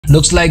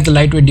Looks like the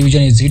lightweight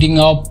division is heating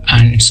up,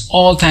 and it's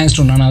all thanks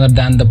to none other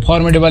than the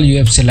formidable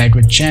UFC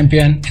lightweight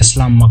champion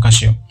Islam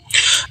Makhachev.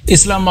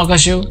 Islam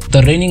Makhachev,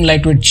 the reigning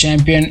lightweight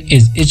champion,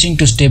 is itching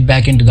to step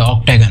back into the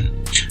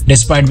octagon.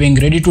 Despite being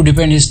ready to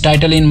defend his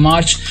title in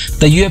March,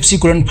 the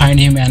UFC couldn't find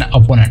him an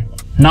opponent.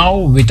 Now,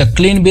 with a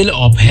clean bill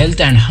of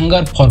health and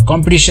hunger for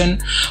competition,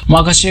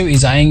 Makhachev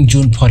is eyeing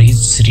June for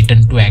his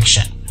return to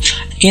action.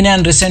 In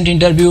a recent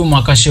interview,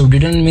 Makhachev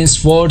didn't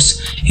mince words.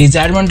 He's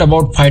adamant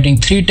about fighting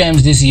 3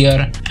 times this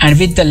year, and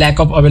with the lack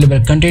of available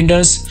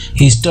contenders,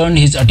 he's turned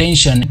his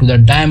attention to the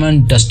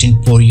diamond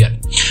Dustin Poirier.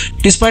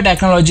 Despite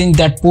acknowledging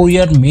that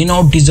Poirier may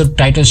not deserve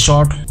title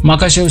shot,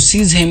 Makhachev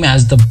sees him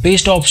as the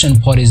best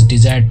option for his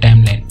desired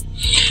timeline.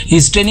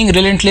 He's training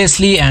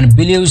relentlessly and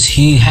believes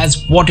he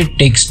has what it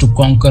takes to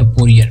conquer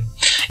Poirier,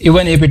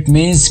 even if it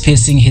means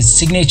facing his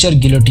signature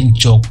guillotine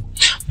choke.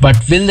 But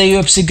will the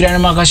UFC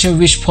grant Makhachev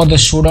wish for the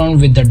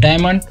showdown with the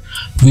diamond?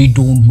 We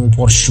don't know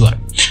for sure.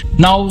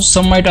 Now,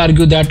 some might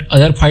argue that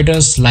other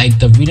fighters like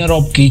the winner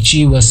of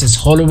Gaethje vs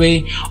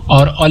Holloway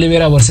or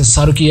Oliveira vs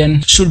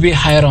Sarukian should be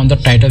higher on the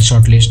title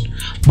shortlist.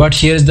 But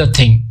here's the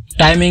thing.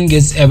 Timing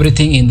is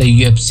everything in the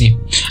UFC,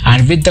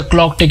 and with the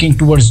clock ticking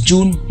towards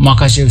June,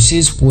 Makhachev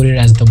sees Poirier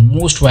as the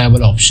most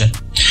viable option.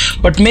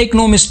 But make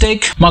no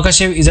mistake,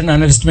 Makhachev isn't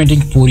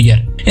underestimating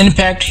Poirier. In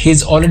fact, he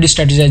is already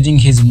strategizing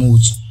his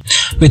moves.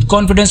 With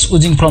confidence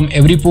oozing from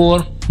every pore,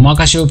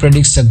 Makhachev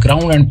predicts a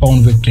ground and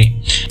pound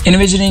victory,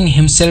 envisioning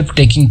himself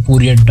taking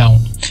Poirier down,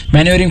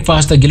 maneuvering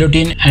past the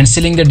guillotine and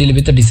sealing the deal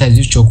with a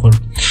decisive chokehold.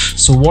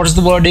 So what's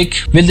the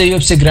verdict? Will the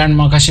UFC grant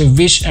Makhachev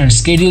wish and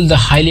schedule the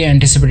highly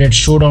anticipated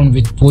showdown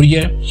with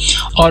Poirier,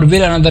 or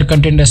will another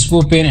contender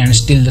swoop in and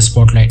steal the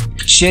spotlight?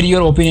 Share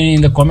your opinion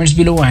in the comments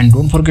below, and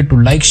don't forget to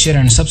like, share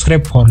and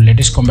subscribe for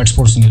latest combat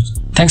sports news.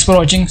 Thanks for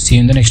watching. See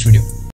you in the next video.